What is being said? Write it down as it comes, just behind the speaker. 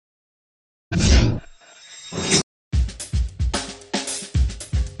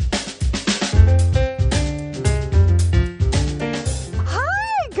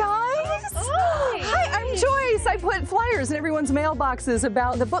everyone's mailboxes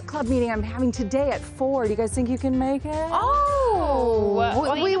about the book club meeting I'm having today at 4. Do you guys think you can make it?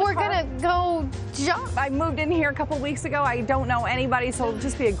 Oh, we were gonna go jump. I moved in here a couple weeks ago. I don't know anybody, so it'll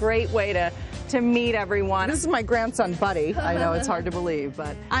just be a great way to meet everyone. This is my grandson, Buddy. I know it's hard to believe,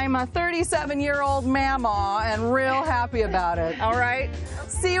 but I'm a 37-year-old mama and real happy about it. All right?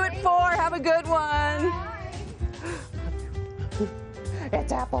 See you at 4. Have a good one.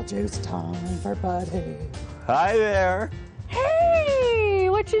 It's apple juice time for Buddy. Hi there. Hey,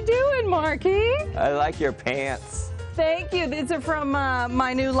 what you doing, Marky? I like your pants. Thank you. These are from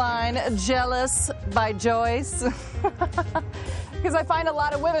my new line, Jealous by Joyce. Because I find a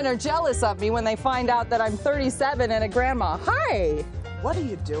lot of women are jealous of me when they find out that I'm 37 and a grandma. Hi. What are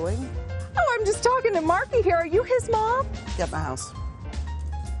you doing? Oh, I'm just talking to Marky here. Are you his mom? Get my house.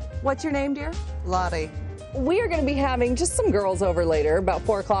 What's your name, dear? Lottie. We are going to be having just some girls over later, about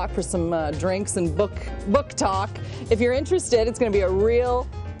 4 o'clock, for some drinks and book talk. If you're interested, it's going to be a real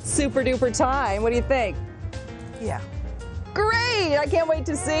super duper time. What do you think? Yeah. Great! I can't wait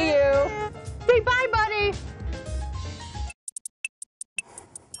to see you. Say bye, buddy.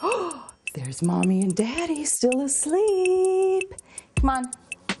 There's Mommy and Daddy still asleep. Come on.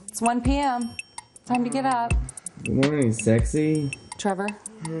 It's 1 p.m. Time to get up. Good morning, sexy. Trevor,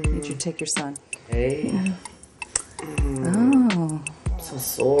 need you to take your son. Hey. Oh. I'm so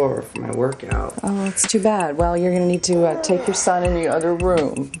sore from my workout. Oh, it's too bad. Well, you're going to need to take your son in the other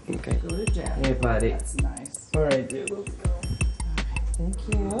room. Okay. Hey, buddy. That's nice. All right, dude. Let's go. Thank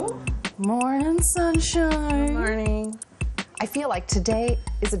you. Morning, sunshine. Good morning. I feel like today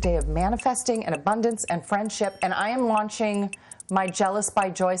is a day of manifesting and abundance and friendship, and I am launching my Jealous by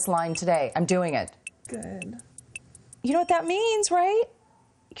Joyce line today. I'm doing it. Good. You know what that means, right?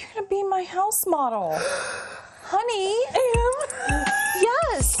 You're gonna be my house model. Honey.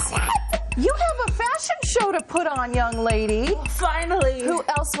 Yes. You have a fashion show to put on, young lady. Well, finally. Who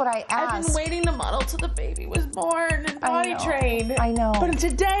else would I ask? I've been waiting to model till the baby was born and potty trained. I know. But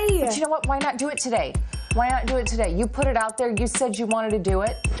today. But you know what? Why not do it today? Why not do it today? You put it out there. You said you wanted to do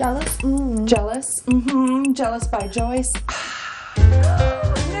it. Jealous? Jealous? Mm-hmm. Jealous by Joyce.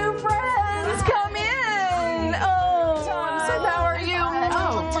 New friends, come in. Oh, how are you?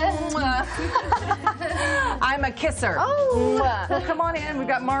 Oh. I'm a kisser. Oh. Well, come on in. We've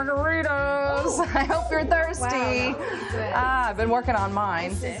got margaritas. I hope you're thirsty. Wow, I've been working on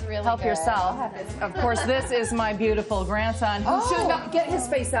mine. This is really Help good. yourself. Of course, this is my beautiful grandson who should not get his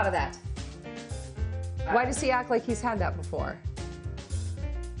face out of that. Why does he act like he's had that before?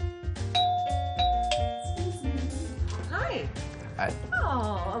 Hi. Hi.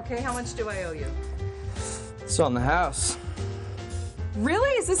 Oh, okay. How much do I owe you? It's on the house. Really?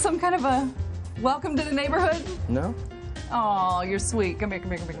 Is this some kind of a welcome to the neighborhood? No? Oh, you're sweet. Come here,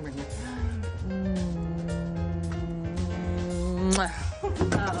 come here, come here, come here.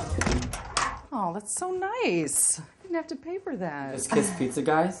 Oh, that's so nice. You didn't have to pay for that. Just Kiss Pizza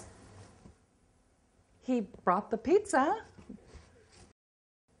guys? He brought the pizza.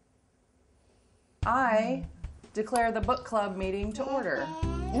 I declare the book club meeting to order.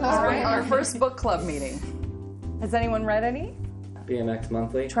 All right, our first book club meeting. Has anyone read any? BMX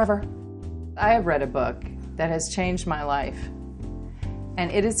Monthly. Trevor, I have read a book that has changed my life,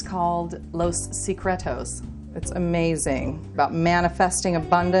 and it is called Los Secretos. It's amazing, about manifesting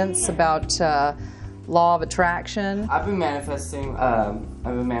abundance, about law of attraction. I've been manifesting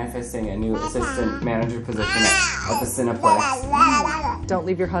a new assistant manager position at the Cineplex. Don't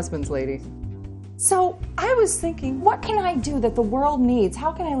leave your husband's lady. So I was thinking, what can I do that the world needs?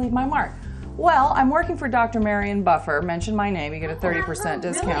 How can I leave my mark? Well, I'm working for Dr. Marion Buffer. Mention my name, you get a 30%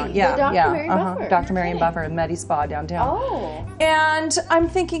 discount. Really? Yeah, Dr. yeah. Marion Buffer? Dr. Marion Okay. Buffer in Medi Spa downtown. Oh. And I'm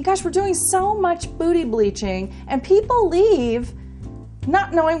thinking, gosh, we're doing so much booty bleaching, and people leave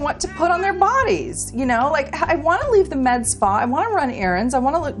not knowing what to put on their bodies. You know, like I want to leave the med spa, I want to run errands, I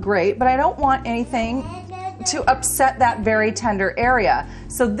want to look great, but I don't want anything to upset that very tender area.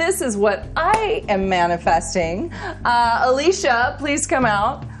 So this is what I am manifesting. Alicia, please come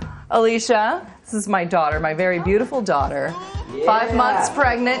out. Alicia, this is my daughter, my very beautiful daughter. Yeah. 5 months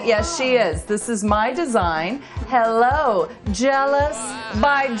pregnant, yes she is. This is my design. Hello, Jealous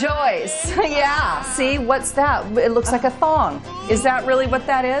by Joyce. Yeah, see, what's that? It looks like a thong. Is that really what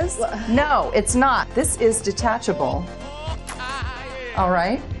that is? No, it's not. This is detachable. All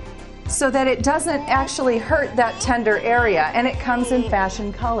right? So that it doesn't actually hurt that tender area, and it comes in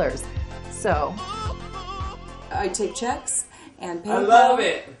fashion colors. So, I take checks and pay. I love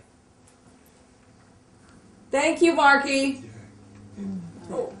it. Thank you, Marky.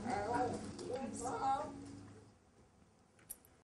 Oh.